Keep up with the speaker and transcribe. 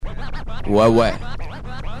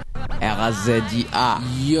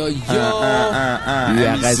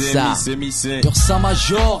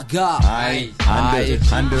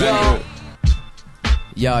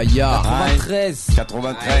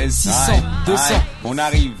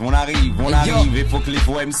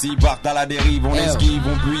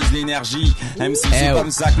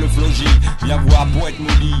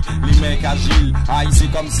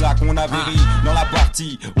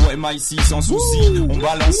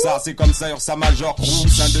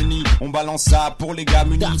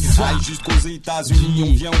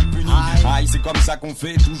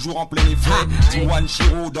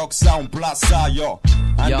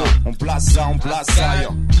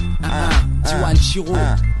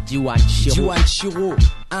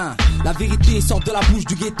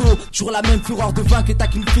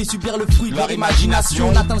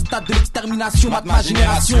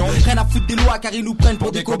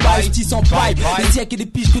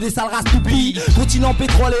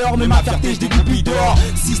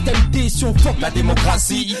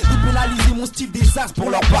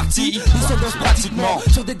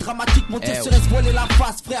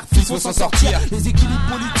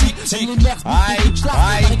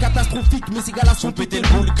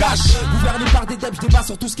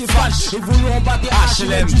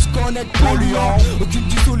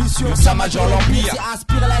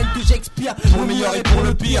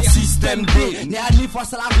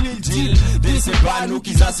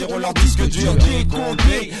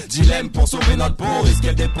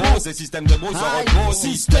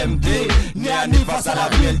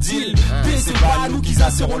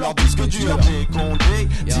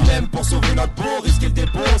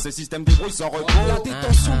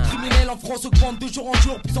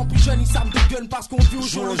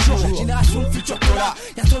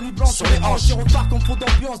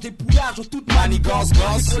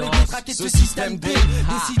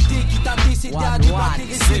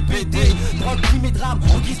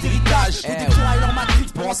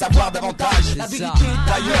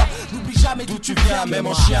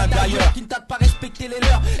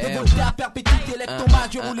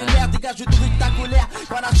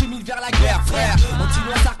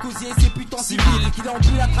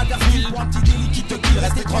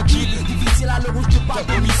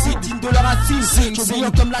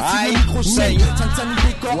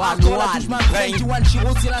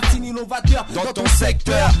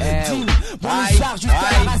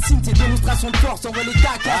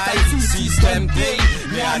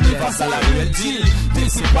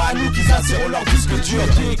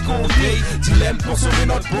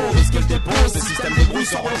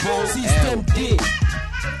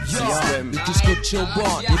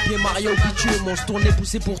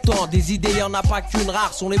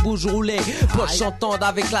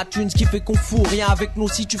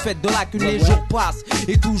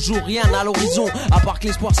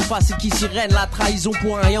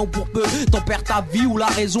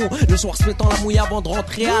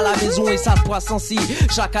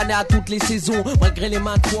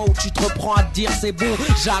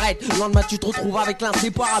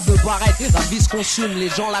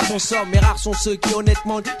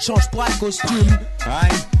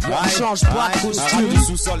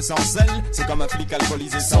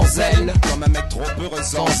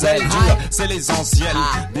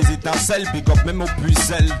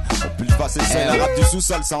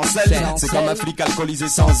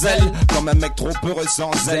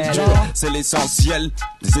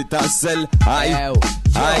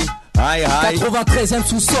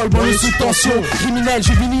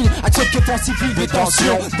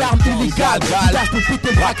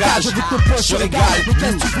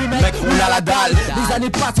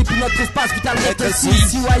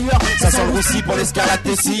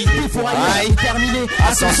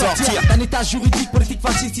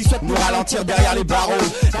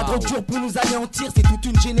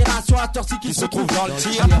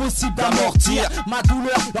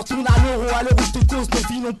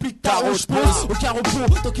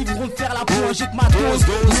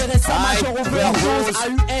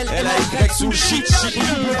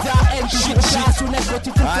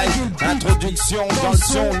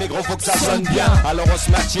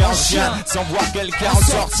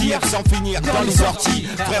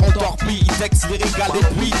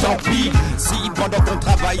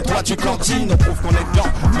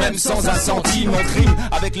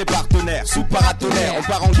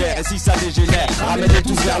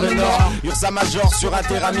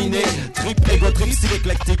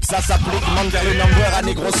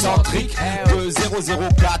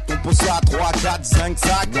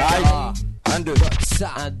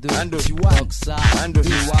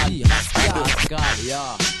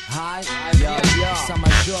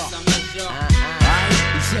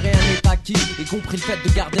Ici rien n'est acquis, y compris le fait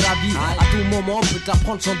de garder la vie. À tout moment on peut te la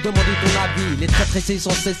prendre sans te demander ton avis. Les traîtres essayent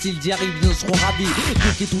sans cesse, s'ils y arrivent, ils ne seront ravis.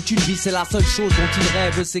 Piquer toute une vie, c'est la seule chose dont ils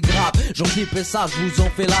rêvent, c'est grave. J'en clippe et ça, je vous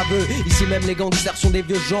en fais l'aveu. Ici même les gangsters sont des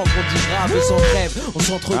vieux gens qu'on dit grave et sans trêve. On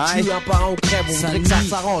s'entretue, un par un on crève. On voudrait que ça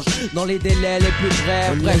s'arrange dans les délais les plus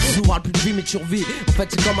brefs. Bref, on parle plus de vie mais de survie. En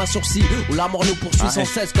fait c'est comme un sursis où la mort nous poursuit sans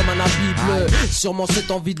cesse comme un habit bleu. Sûrement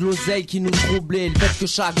cette envie de l'oseille qui nous troublait. Le fait que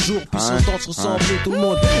chaque jour puisse autant se ressembler. Tout le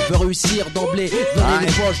monde veut réussir d'emblée, donner les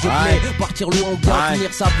poches de blé, partir loin bien,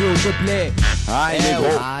 finir sa vie au gobelet.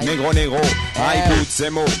 Négro, écoute ces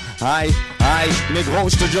mots. Négro,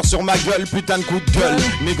 je te jure sur ma gueule, putain de coup de gueule.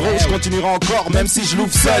 Négro, je continuerai encore même si je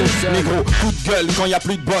l'ouvre seul. Négro, coup de gueule quand y a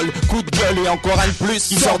plus de bol. Coup de gueule et encore un de plus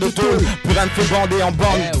qui sort de tôle. Plus rien me fait bander en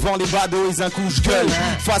bande devant les badauds et un coup je gueule.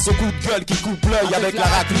 Face au coup de gueule qui coupe l'œil avec la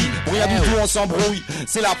raclie. Pour rien du tout on s'embrouille,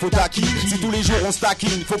 c'est la faute à qui? Si tous les jours on se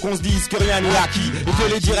taquine, faut qu'on se dise que rien n'est acquis. Et que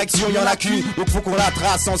les directions y en a qu'une, donc faut qu'on la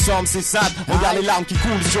trace ensemble, c'est simple. Regarde les larmes qui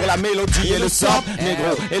coulent sur la mélodie et le sample.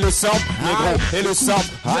 Négro, et le sample, négro, et le sample.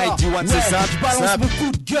 D1 c'est simple, je balance mon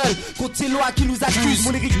coup de gueule contre ces lois qui nous accusent.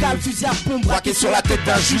 Mon lyrical fusil à pompe braqué sur la tête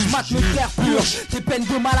d'un juge. Mate mes frères purge, des peines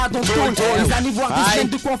de malade en tôle. Les années voire des semaines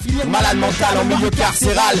de quoi en finir. Malade mental en milieu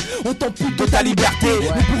carcéral. On t'ampute de ta liberté.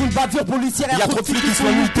 Mais pour une bavure policière, y'a trop de flics qui se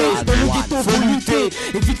font muter. Dans le ghetto faut lutter.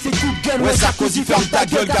 Évite ces coups de gueule. Ouais Sarkozy ferme ta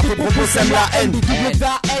gueule car tes propos sèment la haine.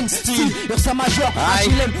 WAN, style, Ursa Major,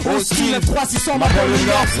 HLM, hostile, 93600 ma banlieue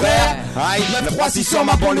nord frère. 93600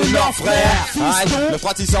 ma banlieue nord frère.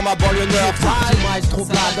 93600 ma banlieue nord frère. Maestro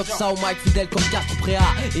Black, ça au mic fidèle comme Castro Préa.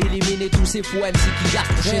 Éliminer tous ces faux MC qui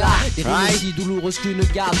gaspent chez là. Des rimes aussi douloureuses qu'une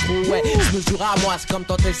gastro, ouais. Se mesurer à moi, c'est comme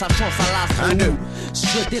tenter sa chance à l'astro. Se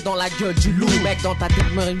jeter dans la gueule du loup, mec, dans ta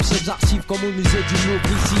tête, me ces archives comme au musée du Louvre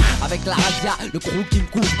ici. Avec la razzia, le crew qui me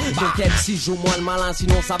couvre. Donc MC, joue moi le malin,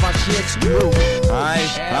 sinon ça va chier, tu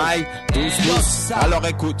tous. Alors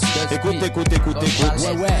écoute.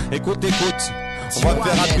 On va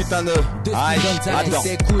faire un putain de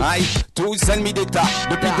tous ennemis d'État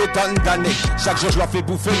depuis des tonnes d'années. Chaque jour je leur fais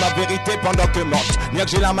bouffer ma vérité pendant que morte. Bien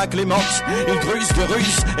que j'ai la main clémente, ils grusent de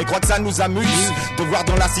ruse et croient que ça nous amuse de voir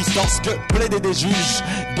dans l'assistance que plaider des juges,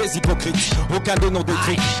 des hypocrites, aucun de nos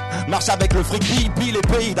décrits. Marche avec le fric, puis les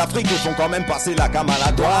pays d'Afrique nous font quand même passer la cam à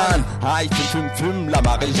la douane. Fume, la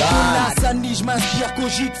marée jaune. La Sani, je m'inspire,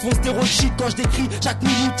 cogite, fonce des rochites quand je décris. Chaque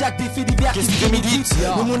minute y'a que des faits divers qui se préméditent.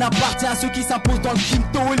 Le monde appartient à ceux qui s'imposent dans le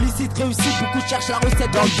crypto. Illicite réussite, beaucoup cherchent la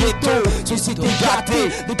recette dans le ghetto. Société gâtée,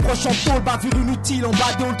 des proches en tôle, bavure inutile. En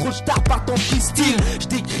bas de hall, trop tard par ton freestyle. Je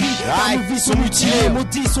décris, car nos vies sont mutilées.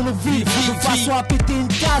 Maudits sont nos vies, de façon à péter une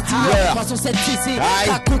case. 307 cc,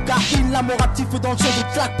 la cocaïne, la mort à petit feu dans le champ de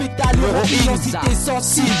claque pétale. L'identité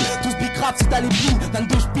sensible, tous big rap, c'est à l'épine.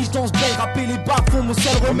 22 piges dans ce bel, rapper les bas font mon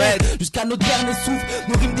seul remède. Jusqu'à notre dernier souffle,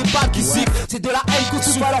 nos rimes des balles qui sifflent. C'est de la haine qu'on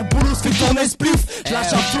souffle à leur boulot, ce fait tourner spliff. Je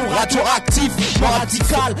lâche un flow radioactif, mort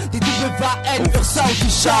radical. Des WAN, Ursa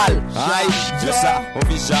official. Ursa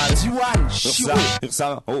official. D1,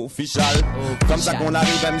 Ursa official. Comme ça qu'on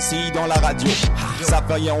arrive MC dans la radio. Ça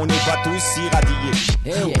fait rien, on n'est pas tous irradiés.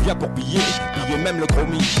 On vient pour piller même le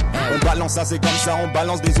chromie. On balance ça, c'est comme ça, on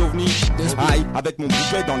balance des ovnis. Avec mon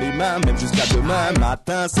bouquet dans les mains, même jusqu'à demain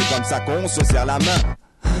matin, c'est comme ça qu'on se serre la main.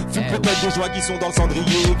 Fume peut-être des joies qui sont dans le cendrier,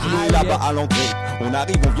 qui est là-bas à l'entrée. On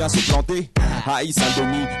arrive, on vient se planter.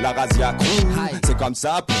 Saint-Denis, la razzia crew. C'est comme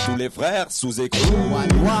ça pour tous les frères sous écrou.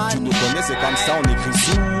 Tu nous connais, c'est comme ça, on écrit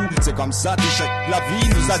sous. C'est comme ça, la vie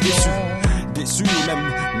nous a déçus et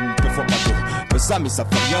même deux fois pas ça, mais ça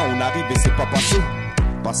fait rien, on arrive et c'est pas passé.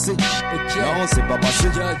 Non, c'est pas passé.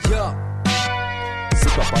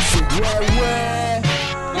 C'est pas passé.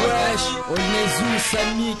 Wesh, Olnezu,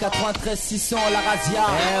 Sani, 93 600, la razzia,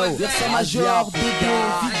 Ursa Major, Bédé,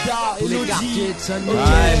 Vida, Elodie, écoute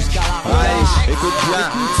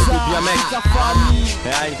bien mec,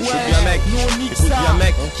 écoute bien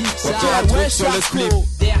mec, on tire un truc sur le split.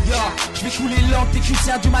 Je vais couler l'encre,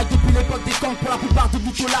 technicien du mic depuis l'époque des tanks. Pour la plupart de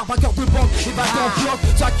boutolards, vainqueurs de banque, évadés en bloc.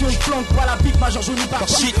 Ceux qui ont une flanque, pas la pique, major jauni par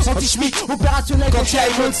shit. Anti-schmitt, opérationnel, quand il y a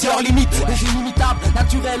une c'est hors limite. Des inimitables,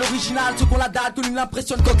 naturels, original, ceux qu'on la dalle, que l'une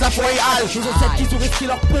impressionne quand la foi est hale. Nos ancêtres qui ont risqué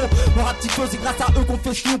leur peau. Mon rap petit c'est grâce à eux qu'on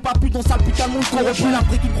fait ce qu'ils ont pas pu dans sale putain de monde corrompu.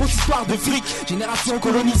 Après qu'une grosse histoire de fric, génération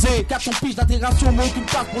colonisée. 400 piges d'intégration, mais aucune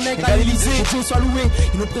place pour nègre à l'Elysée. Que Dieu soit loué,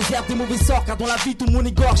 ils nous préservent des mauvais sorts. Car dans la vie, tout le monde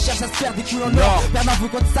est gore, cherche à se faire des couilles en or. Bernard veut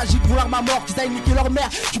quand il s'agit de vouloir ma mort, qu'ils aillent niquer leur mère.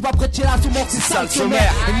 Je suis pas prêt de chez la sous-mort, c'est ça le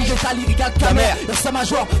sommaire. Et nous des lyrical camère, Ursa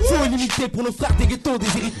Major, flow illimité pour nos frères des ghettos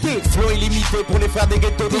déshérités. Flow illimité pour les frères des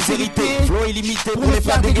ghettos déshérités. Flow illimité pour les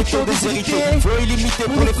frères des ghettos déshérités. Flow illimité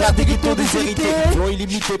pour les frères des ghettos déshérités. Flow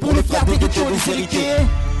illimité pour les frères des ghettos déshérités.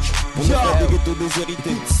 Pour nous faire des ghettos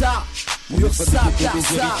déshérités. Ça, pur ça, car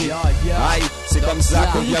ça. Aïe, c'est comme ça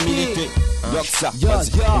qu'on vient militer. Donc ça,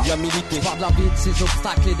 on vient militer. Par de la vie de ces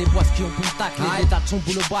obstacles et des boîtes qui ont pu me tacler. Des tas de son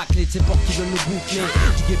boulot bâclé, de ces portes qui veulent nous boucler.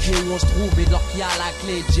 Du guépier où on se trouve et de l'or qui a la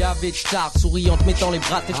clé. J'avais star, souriante, mettant les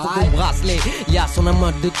bras, tes trop gros bracelets. Il y a son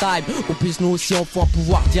amount de time, qu'on puisse nous aussi enfants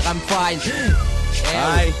pouvoir dire I'm fine.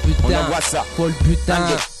 Aïe, putain, on envoie ça. faut le butin.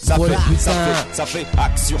 Ça fait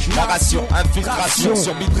action, narration, infiltration,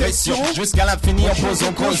 surbitration. Jusqu'à l'infini on pose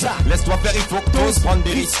en cause. Laisse-toi faire, il faut que t'oses prendre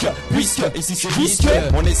des risques. Puisque ici c'est visque,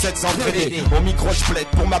 on essaie de s'entraider. Au micro je plaide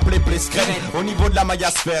pour m'appeler Plescrène. Au niveau de la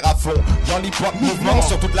maillasphère à fond. Dans l'hip-hop mouvement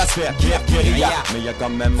sur toute la sphère. Guérilla, mais y a quand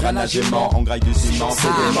même ranagement. On graille du ciment, c'est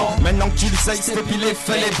dément. Maintenant que tu le sais, c'est pile les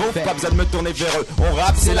faits, les beaufs. Pas besoin de me tourner vers eux. On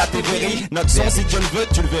rappe, c'est la TVRI. Notre son, si tu le veux,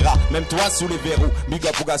 tu le verras. Même toi sous les verrous. Big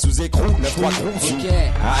up au gars sous écrou. 9-3 gros.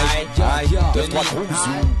 Aïe, aïe, 2-3 crew.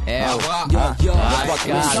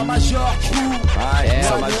 Ça major, crew. Aïe,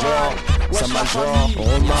 ça major. Ça major.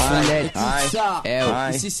 Écoute ça.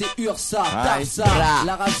 Ici c'est Ursa, Tarsa,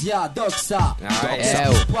 La Razia, Doxa.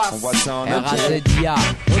 On voit ça en RAZIA.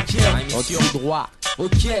 Ok. Au droit.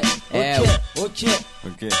 Ok. Ok.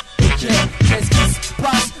 Qu'est-ce qui se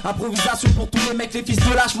passe? Improvisation pour tous les mecs, les fils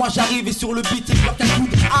de lâche. Moi j'arrive et sur le beat, il bloque un coup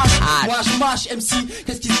de hache. Moi je mâche MC.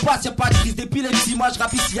 Qu'est-ce qui se passe? Y'a pas de crise d'épilepsie. Moi je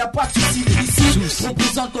rappe ici, y'a pas de soucis. Ici, je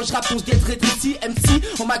représente quand je rappe, on se get rétréci. MC,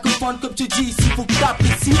 on microphone comme tu dis. Ici, faut que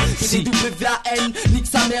t'apprécies. C'est des WAN, nique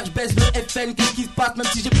sa mère, je baisse le FN. Qu'est-ce qui se passe? Même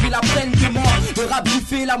si j'ai pris la peine de mort. Le rap lui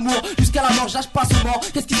fait l'amour. Jusqu'à la mort, j'lâche pas ce mort.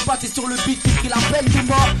 Qu'est-ce qui se passe? C'est sur le beat, j'ai pris la peine de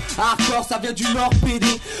mort. Hardcore, ça vient du Nord, PD.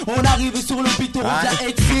 On arrive sur le beat, on revient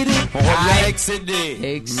excédé. On revient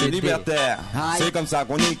excédé, libertaire. C'est comme ça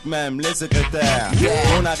qu'on nique même les secrétaires.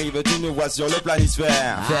 On arrive, tu nous vois sur le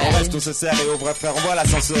planisphère. On reste, on se serre et au vrai frère, on voit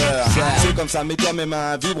l'ascenseur. C'est comme ça, mets-toi mes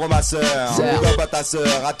mains, vibre ma sœur. On voit pas ta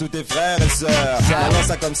sœur, à tous tes frères et sœurs. On lance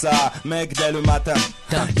ça comme ça, mec, dès le matin.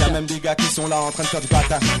 Y'a même des gars qui sont là en train de faire du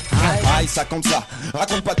patin. Aïe, ça comme ça,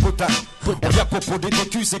 raconte pas de potin. On vient pour des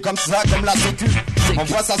culs, c'est comme ça, comme la sécu. On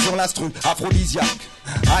voit ça sur l'instru, aphrodisiaque.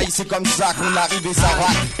 Aïe, c'est comme ça qu'on arrive et ça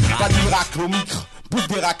racle. Pas de miracle au micro, bouffe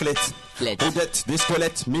des raclettes. Odette, des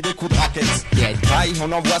squelettes, mais des coups de raquettes. Aïe,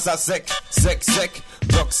 on envoie ça sec.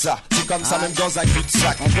 Donc ça, c'est comme ça même dans un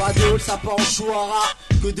cul-de-sac. On voit des halls, ça part en chouara.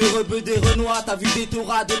 Que des rebeux, des renois. T'as vu des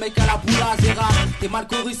tauras, des mecs à la boula, zéra. T'es mal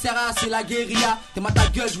corricera, c'est la guérilla. T'es mal ta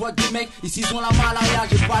gueule, j'vois que des mecs, ici ils ont la malaria,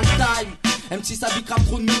 j'ai pas le time. MC ça bicrame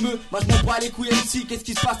trop de meumeux. Moi je m'en bats les couilles MC, qu'est-ce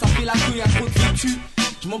qui se passe? Ça fait la queue, y'a trop de vécu.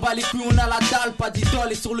 Je m'en bats les couilles, on a la dalle, pas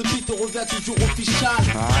d'idole. Et sur le beat, on revient toujours au fichal.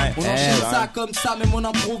 On enchaîne ça comme ça, même en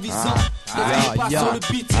improvisant. Qu'est-ce qui passe sur le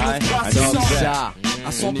beat, c'est le 300. À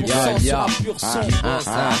 100% sur un pur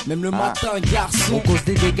son. Même le matin, garçon. On cause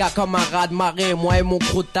des dégâts comme un raz de marée. Moi et mon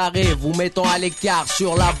crew de taré, vous mettons à l'écart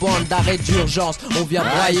sur la bande d'arrêt d'urgence. On vient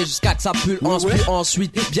brailler jusqu'à que ça pue puis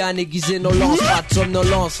ensuite bien aiguiser nos lances. Pas de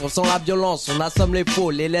somnolence, on sent la violence. On assomme les faux,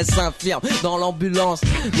 les laisse infirmes dans l'ambulance.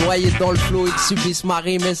 Noyés dans le flot, ils subissent ma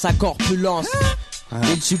rime et sa corpulence.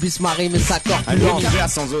 Ils subissent ma rime et sa corpulence. Un univers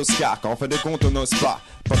sans Oscar, quand on fait des comptes on n'ose pas.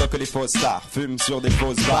 Pendant que les fausses stars fument sur des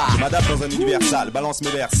fausses barres. Je m'adapte dans un univers sale, balance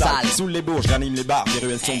mes vers sales. Sous les bourges, j'anime les bars, des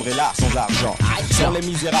ruelles sombres et larges sans argent. Sur les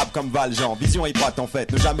misérables comme Valjean, vision étroite en fait,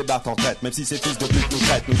 ne jamais battre en traite. Même si ces fils de pute nous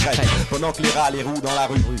traitent. Pendant que les rats les rouent dans la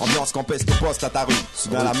rue, ambiance qu'empeste au poste à ta rue.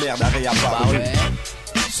 Soudain la merde a réapparu.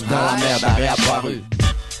 Soudain la merde a réapparu.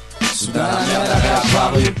 Soudain la merde a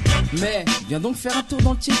réapparu. Mais viens donc faire un tour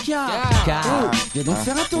dans le TK. Viens donc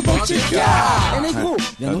faire un tour dans le TK. Eh négro,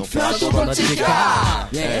 viens donc faire un tour dans le TK.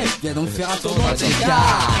 Viens donc faire un tour dans le TK.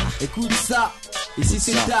 Écoute ça, ici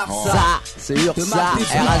c'est Tarsa. C'est Ursa,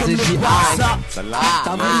 RAZIA.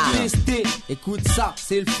 T'as voulu tester. Écoute ça,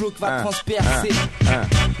 c'est le flow qui va transpercer.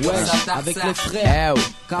 Ouais, avec les frères.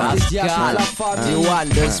 Car les diables à la famille. One,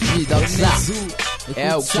 the speed, donc ça.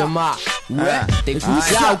 Écoute ça. Ouais, t'écoutes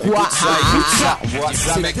ça ou quoi? Écoute ça, on voit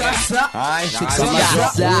ça mec.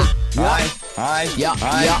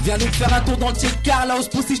 Viens nous faire un tour dans le car, là où se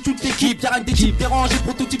possède toute l'équipe. Y'a rien que des types dérangés,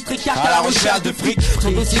 prototypes précaires à la recherche de fric.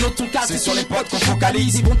 Son dossier notre ton cas, c'est sur les potes qu'on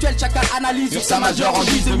focalise. Éventuel chacal analyse sur sa majeure en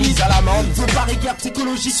guise de mise à l'amende. Faut parer guerre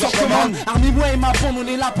psychologique sur commande. Armez-moi et ma bande, on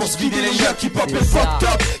est là pour se vider les yeux qui pop le fuck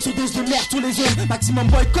top. Sur dose de merde tous les zones, maximum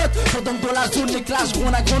boycott. Pendant que dans la zone, les clashs gros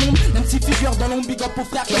on a grand nombre. Même si figure dans l'ombre, big up aux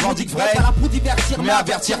frères qui revendiquent vrai. Pas là pour divertir, mais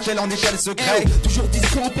avertir quel en est quel secret. Toujours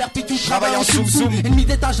discret, on perpétue, travaillant soum soum. Ennemi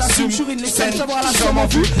d'étage, j'assume, j'urine les scènes, savoir la somme en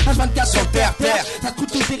vue. H24 sur terre, ça te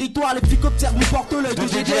coûte territoire, les flics observent, nous portent l'œil. De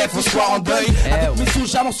GDF au soir en deuil. Avec mes sons,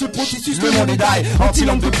 j'avance ce processus. Le monde est die,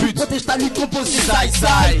 anti-langue de pute. Protège ta nuit, compose les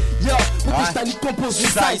side. Yo, protège ta nuit, compose les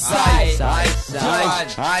side.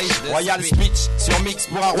 Royal speech, sur mix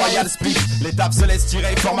pour un royal split. L'étape se laisse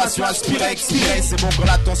tirer, formation inspirée, expirée. C'est bon quand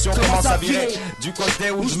la tension commence à virer. Du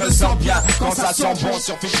côté où je me sens bien, quand ça sent bon.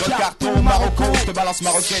 Sur filtre de carton, Marocco, je te balance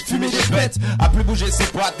ma roquette, fumer des bêtes. À plus bouger ses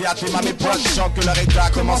potes et à tes mains mes potes. Je sens que leur état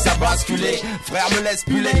commence à basculer. Frère me laisse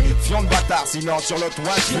puller, fion de bâtard. Sinon sur le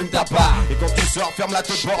toit je fume ta part. Et quand tu sors, ferme la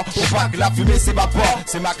tête fort pour pas que la fumée s'évapore.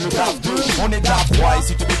 C'est Mac le DAF 2, on est DAF 3. Et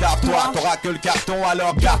si tu bédaves toi, t'auras que le carton.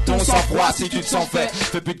 Alors carton sans froid si tu te sens fait.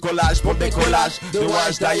 Fais plus de collage pour le décollage de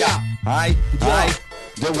Wajdaya. Aïe, aïe.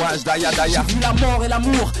 De Wajdaya, Daya. J'ai vu la mort et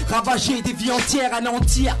l'amour ravager des vies entières,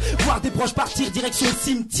 anéantir, voir des proches partir direction le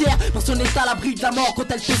cimetière. Personne n'est à l'abri de la mort quand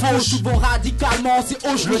elle te fauche. Souvent radicalement, c'est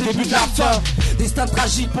hoche le début de la fin. Destin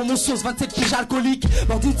tragique pour mon sauce, 27 piges alcooliques.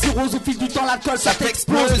 Mort d'une cirrhose au fil du temps, l'alcool ça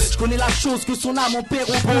t'explose. Je connais la chose que son âme en perd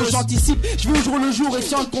au beau. J'anticipe, je vis au jour le jour,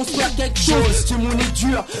 essayant de construire quelque chose. Ce monde est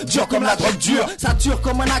dur, dur comme la drogue dure. Ça dure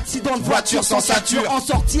comme un accident de voiture sans ceinture. En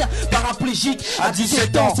sortir paraplégique à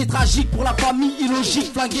 17 ans, c'est tragique pour la famille, illogique.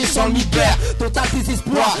 Flingué sans le mi-père, total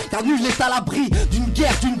désespoir. Car nul n'est à l'abri d'une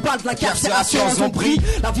guerre, d'une balle, de l'incarcération en prix.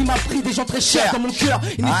 La vie m'a pris des gens très chers dans mon cœur.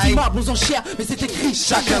 Inestimable aux enchères, mais c'est écrit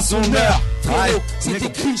chacun son heure. Frérot, c'est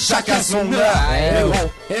écrit chacun son heure.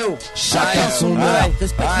 Eh oh, chacun son heure.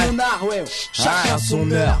 Respecte mon art, ouais. Chacun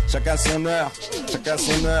son heure. Chacun son heure. Chacun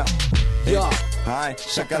son heure. Yo. Aïe,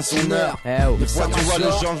 chacun son heure. Des fois tu vois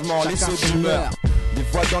le changement, les sauts d'humeur. Des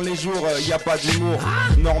fois dans les jours, y a pas d'humour.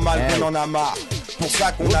 Normal qu'on en a marre. Pour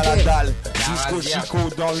ça qu'on a la dalle. Jusqu'au chico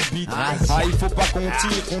dans le beat. Il faut pas qu'on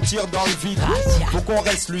tire dans le vide. Faut qu'on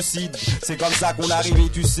reste lucide. C'est comme ça qu'on arrive et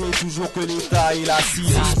tu sais toujours que l'état est la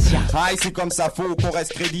cible. C'est comme ça, faut qu'on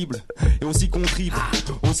reste crédible. Et aussi qu'on tripe,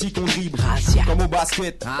 aussi qu'on dribble. Comme au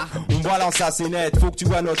basket, on balance ça, c'est net. Faut que tu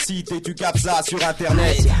vois notre site et tu captes ça sur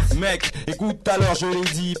internet. Mec, écoute, tout à l'heure je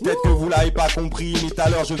l'ai dit. Peut-être que vous l'avez pas compris, mais tout à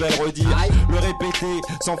l'heure je vais le redire. Le répéter,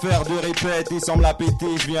 sans faire de répète et sans me la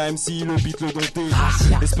péter. Je viens MC, le beat, le dompter.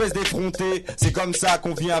 Espèce d'effronté, c'est comme ça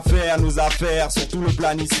qu'on vient faire nos affaires sur tout le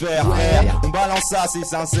planisphère. On balance ça, c'est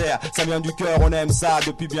sincère, ça vient du cœur, on aime ça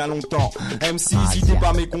depuis bien longtemps. MC, si t'es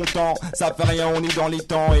pas mécontent, ça fait rien, on est dans les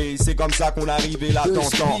temps et c'est comme ça qu'on arrive et là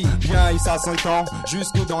t'entends. Bien, et ça s'entend,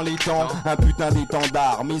 jusque dans les temps, un putain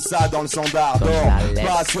d'étendard, mets ça dans le sandard d'or.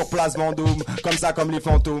 Pas sur place Vendôme, comme ça comme les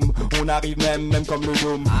fantômes, on arrive même comme le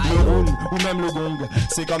dôme, le room ou même le gong.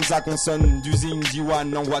 C'est comme ça qu'on sonne, d'usine,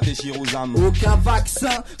 D1, envoie tes chirosams. Aucun vaccin,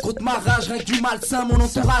 gros de ma rage, rien que du malsain. Mon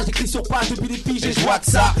entourage écrit sur page depuis des piges et je vois que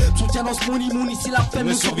ça. Je tiens dans ce mon ici la peine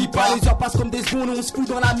ne survit pas. Les heures passent comme des secondes et on se fout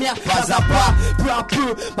dans la merde. Pas à pas, peu à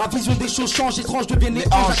peu, ma vision des choses change. Étranges deviennent les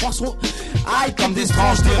hanches. Aïe, comme des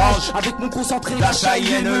stranges dérange. Avec mon concentré, la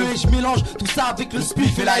chaïenne. Et je mélange tout ça avec le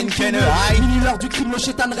spiff et la Henken. Mini l'heure du crime, le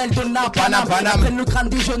chétanrel donne la panam. Prennent le crâne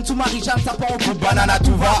des jeunes sous Marie-Jeanne, ça part en coup de banane à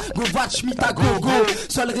tout va. Go vatch, mita go go.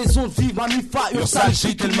 Seule raison de vivre, Mamifa, Ursal,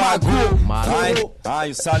 shit et le mago.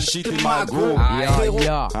 Aïe, sale shit et mago.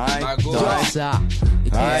 Dans ça.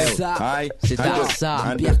 C'est dans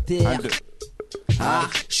ça.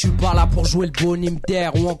 Je suis pas là pour jouer le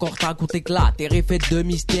bonimère ou encore t'as un coup éclat, t'es refait de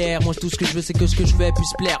mystère. Moi tout ce que je veux c'est que ce que je fais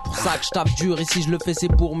puisse plaire. Pour ça que je tape dur et si je le fais c'est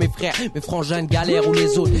pour mes frères, mes frangins galère ou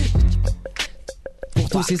les autres. Pour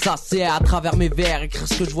tous c'est ça, c'est à travers mes vers. Écrire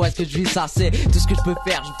ce que je vois, ce que je vis, ça c'est tout ce que je peux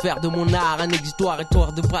faire. Je veux faire de mon art un exutoire et toi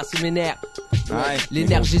de brasser mes nerfs.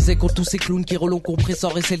 L'énergie contre tous ces clowns qui relont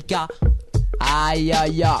compressor et c'est le cas. Aïe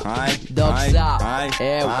aïe aïe, donc ça.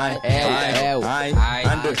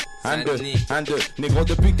 Un, deux, négro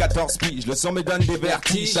depuis 14 piges, le son me donne des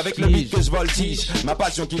vertiges. Avec le beat que je voltige, ma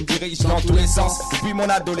passion qui me dirige dans tous les sens. Depuis mon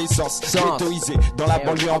adolescence, ghettoisé dans la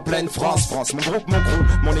banlieue en pleine France. Mon groupe, mon crew,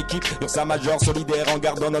 mon équipe, Ursa Major solidaire en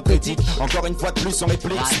gardant notre éthique. Encore une fois de plus on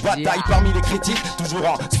réplique, bataille parmi les critiques. Toujours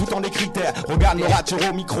en se foutant des critères. Regarde nos ratures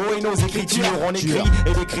au micro et nos écritures. On écrit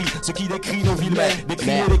et décrit ce qui décrit nos villes, mais des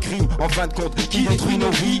crimes et des crimes. En fin de compte, qui détruit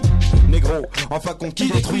nos vies? Négro, en fin de compte, qui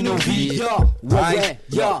détruit nos vies?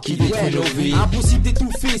 Qui détruit nos vies? Impossible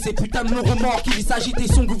d'étouffer ces putains de nos remords qui vissent agiter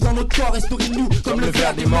son gouffre dans notre corps. Restaurez-nous comme le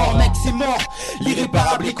verre des morts. Mec, c'est mort,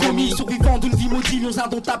 l'irréparable est commis. Survivant d'une vie maudite, nous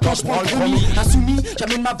indomptables quand je prends le promis. Insoumis,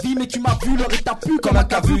 jamais de ma vie, mais tu m'as vu, l'heure est à pu comme un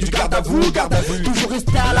cavu. Du garde à vous au garde à vue, toujours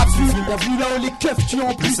resté à l'affût. Bienvenue là où les keufs tuent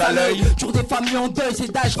en plus à l'œil. Toujours des familles en deuil,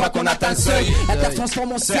 c'est d'âge, je crois qu'on atteint le seuil. La terre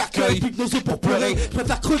transforme en cercueil, pique nos os pour pleurer. Je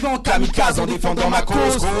préfère crever en kamikaze en défendant ma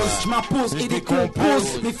cause. Je m'impose et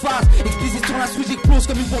décompose mes phases. Explicite sur la switch, j'explose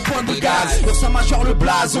comme une bonbonne de gaz. Ursa major le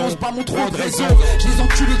blason, c'est pas mon trop de raison. Je les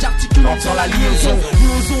encule et j'articule en faisant la liaison.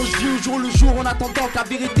 Nous osons, je vis au jour le jour en attendant que la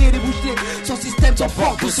vérité est débouchée. Sans système, sans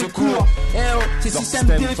porte de secours. Eh oh, c'est système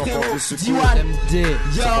D frérot. D1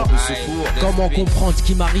 yo. Comment comprendre ce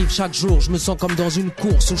qui m'arrive chaque jour? Je me sens comme dans une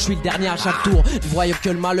course où je suis le dernier à chaque tour. Ne voyant que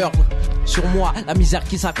le malheur sur moi, la misère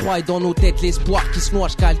qui s'accroît et dans nos têtes l'espoir qui se noie.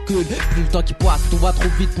 Je calcule, plus le temps qui passe, tout va trop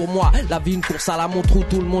vite pour moi. La vie une course à la montre où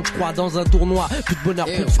tout le monde je crois dans un tournoi. Plus de bonheur,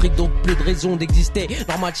 plus de fric, donc plus de raison d'exister.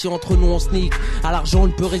 Normal si entre nous on sneak, à l'argent on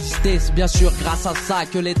ne peut résister. C'est bien sûr grâce à ça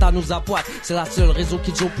que l'État nous appointe. C'est la seule raison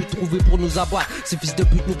qu'ils ont pu trouver pour nous abattre. Ces fils de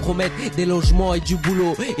pute nous promettent des logements et du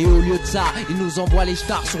boulot, et au lieu de ça, ils nous envoient les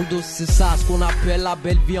stars sur le dos. C'est ça ce qu'on appelle la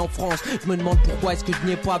belle vie en France. Je me demande pourquoi est-ce que je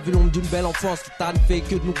n'y ai pas vu l'ombre d'une belle enfance. T'as ne fait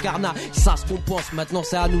que de nous carnat, ça ce qu'on pense. Maintenant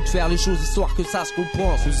c'est à nous de faire les choses histoire que ça ce qu'on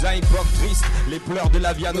pense. Cousin époque triste, les pleurs de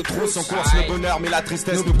la vie à nos trousses. On course le bonheur mais la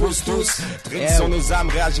tristesse nous pousse tous. Tristes sont nos âmes,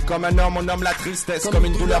 réagit comme un homme. On nomme la tristesse comme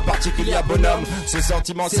une douleur particulière bonhomme. Ce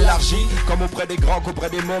sentiment s'élargit comme auprès des grands qu'auprès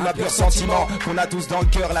des mômes. Un pur sentiment qu'on a tous dans le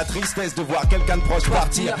cœur. La tristesse de voir quelqu'un de proche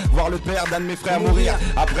partir, voir le père d'un de mes frères mourir.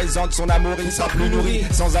 À présent de son amour il ne sera plus nourri,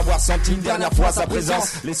 sans avoir senti une dernière fois sa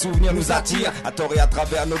présence. Les souvenirs nous attirent, à tort et à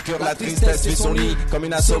travers nos cœurs. La tristesse fait son lit comme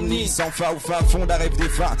une insomnie, sans fin au fin fond d'un rêve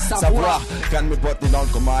défunt. Savoir qu'un de mes potes est dans le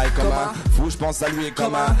coma est comme un fou, je pense à lui est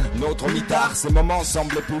comme un autre mitard. Ces moments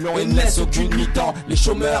semblent plus longs et ne laissent aucune mi-temps. Les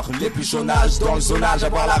chômeurs, les plus chônages, dans le zonage,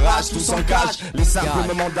 avoir la rage, tous en cage. Les simples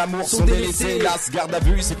moments d'amour sont délaissés. Hélas, garde à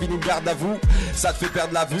vue, c'est fini, garde à vous. Ça te fait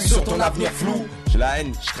perdre la vue sur ton avenir flou. J'ai la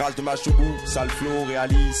haine, je crache de ma choubou, sale flow,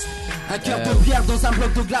 réaliste. Un cœur de pierre dans un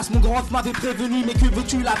bloc de glace, mon grand m'avait prévenu. Mais que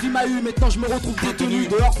veux-tu, la vie m'a eu, maintenant je me retrouve détenu.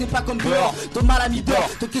 Dehors c'est pas comme dehors, ton mal à mi d'or.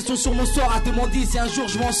 Te question sur mon sort à demander si un jour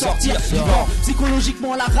je vais en sortir vivant.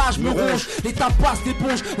 Psychologiquement la rage me ronge, les temps passent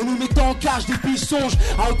d'éponge. En nous mettant en cage, depuis je songe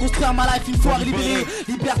à reconstruire ma life une fois libérée.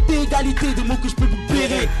 Liberté, égalité, des mots que je peux plus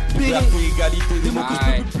blairer. Liberté, égalité, des mots que je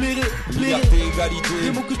peux plus blairer. Liberté, égalité,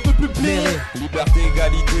 des mots que je peux plus blairer. Liberté,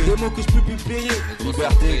 égalité, des mots que je peux plus blairer.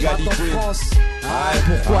 Liberté, égalité.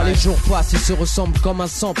 Pourquoi les jours passent, ils se ressemblent comme un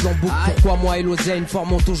sample en boucle. Pourquoi moi et l'oseille ne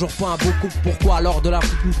formons toujours pas un beau couple? Pourquoi alors de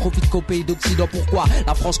l'Afrique ne profite qu'au pays d'Occident? Pourquoi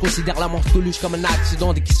la France considère la mort Coluche comme un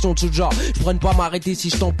accident? Des questions de ce genre, je pourrais ne pas m'arrêter si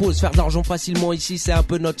je t'en pose. Faire de l'argent facilement ici, c'est un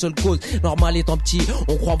peu notre seule cause. Normal étant petit,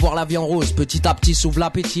 on croit voir la vie en rose. Petit à petit s'ouvre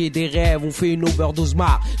l'appétit et des rêves. On fait une overdose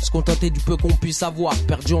marre, se contenter du peu qu'on puisse avoir.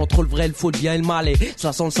 Perdu entre le vrai, le faux, le bien et le mal. Et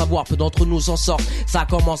ça sans le savoir, peu d'entre nous s'en sortent. Ça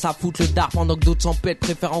commence à foutre le dard pendant que d'autres s'en pètent,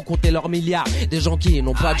 préférant compter leurs milliards. Des gens qui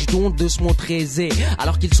n'ont pas du tout honte de se montrer aisés,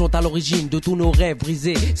 alors qu'ils sont à l'origine de tous nos rêves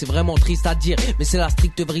brisés. C'est vraiment triste à dire, mais c'est la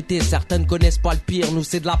stricte vérité. Certains ne connaissent pas le pire, nous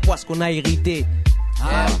c'est de la poisse qu'on a hérité.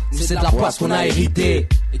 Nous c'est de la poisse qu'on a hérité.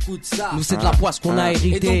 Écoute ça. Nous c'est de la poisse qu'on a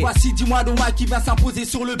hérité. Et donc voici, dis-moi Doma qui vient s'imposer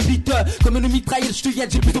sur le beat. Comme une mitraillette, je te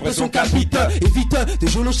yette, j'ai plus de pression qu'un beat. Évite des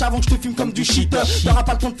joloches avant que je te fume comme du shit. T'auras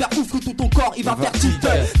pas le temps de faire ouf que tout ton corps il va faire tilt.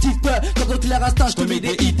 Comme dans clair instinct, je te mets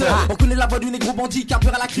des hits. On connaît la voix du négro bandit qui a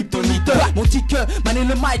peur à la kryptonite. Mon tic, maner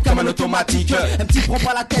le mic comme un automatique. MC prend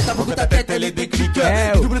pas la tête avant que ta tête elle est déclic.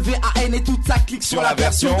 WAN et toute ça clique sur la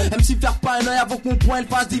version. MC faire pas un oeil avant que mon point elle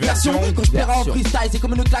fasse diversion. Quand je perds en freestyle, c'est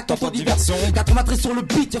comme une claque en diversion. 93 sur le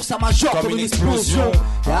beat, sur sa major comme une explosion.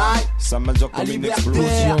 Ça major comme une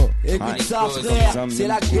explosion. Écoute ça frère, c'est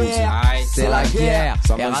la guerre. C'est la guerre.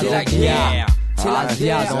 C'est la guerre. C'est la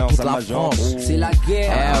guerre dans toute la France. C'est la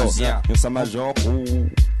guerre. Ça major.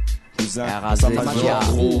 Ça major.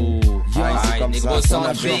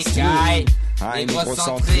 Négrocentrique.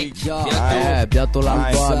 Négrocentrique. Bientôt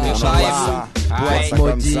l'album. Poisse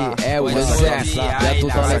maudit. Bientôt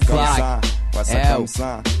dans les flags. Comme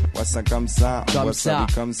ça, comme ça, comme ça,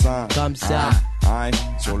 comme ça, comme ça,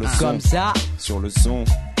 sur le son, comme ça, sur le son,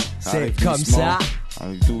 c'est comme ça,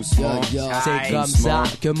 doucement, c'est comme ça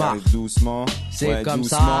que marche, doucement, c'est comme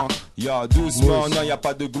ça, y'a doucement, non y'a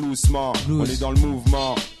pas de gloussement, on est dans le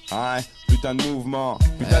mouvement, putain de mouvement,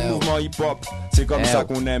 hip-hop, c'est comme ça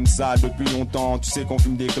qu'on aime ça depuis longtemps, tu sais qu'on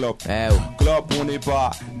fume des clopes, clopes on n'est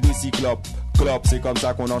pas des cyclopes. Clope, c'est comme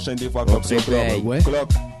ça qu'on enchaîne des fois comme c'est clope.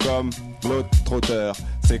 Clope comme l'autre trotteur.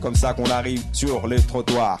 C'est comme ça qu'on arrive sur les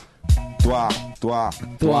trottoirs. Toi.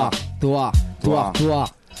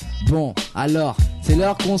 Bon, alors, C'est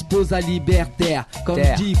l'heure qu'on se pose à libertaire. Comme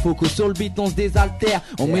je dis, faut que sur le beat on se désaltère.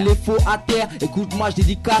 On met les faux à terre. Écoute-moi, je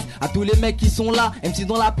dédicace à tous les mecs qui sont là. MC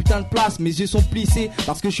dans la putain de place. Mes yeux sont plissés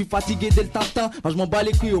parce que je suis fatigué dès le tintin. Moi je m'en bats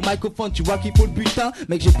les couilles au microphone. Tu vois qu'il faut le butin.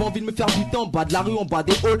 Mec, j'ai pas envie de me faire buter en bas de la rue, en bas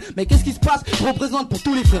des halls. Mais qu'est-ce qui se passe? Je représente pour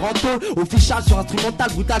tous les frères en tôle. Au fichage sur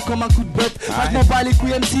instrumental, brutal comme un coup de botte. Moi je m'en bats les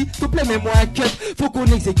couilles MC. S'il te plaît, mets-moi un cut. Faut qu'on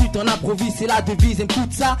exécute, on improvise. C'est la devise.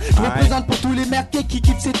 Écoute ça. Je représente pour tous les merquets qui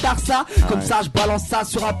kiffent ces tarsa. Comme ça, je balance ça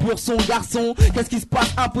sur un pur son garçon. Qu'est-ce qui se passe?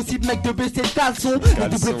 Impossible mec de baisser le caleçon. Le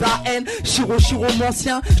double de la haine, Chiro mon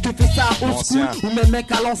ancien. Je te fais ça au school ou même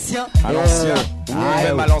mec à l'ancien. À l'ancien, ou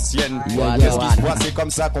même à l'ancienne. Qu'est-ce qui se passe? C'est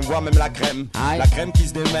comme ça qu'on voit même la crème. La crème qui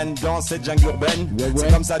se démène dans cette jungle urbaine.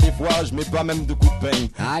 C'est comme ça des fois, je mets pas même de coups de peigne.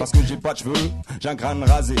 Parce que j'ai pas de cheveux, j'ai un crâne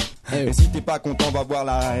rasé. Et si t'es pas content, va voir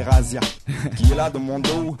la Erasia qui est là dans mon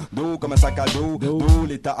dos, dos comme un sac à dos, dos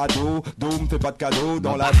l'état à dos, dos me fait pas de cadeau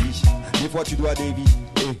dans la vie. Des fois tu dois d'éviter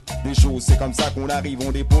des choses, c'est comme ça qu'on arrive,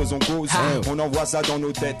 on dépose, on cause, on envoie ça dans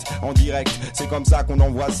nos têtes en direct. C'est comme ça qu'on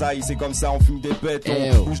envoie ça, et c'est comme ça on fume des pètes,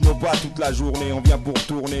 on bouge nos pas toute la journée, on vient pour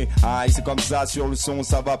tourner. Aïe, c'est comme ça sur le son,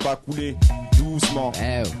 ça va pas couler. Doucement,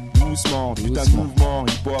 doucement, putain de mouvement,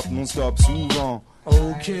 hip hop non-stop, souvent.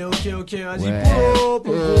 Ok, vas-y, pop.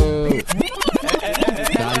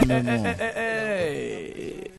 Calmement.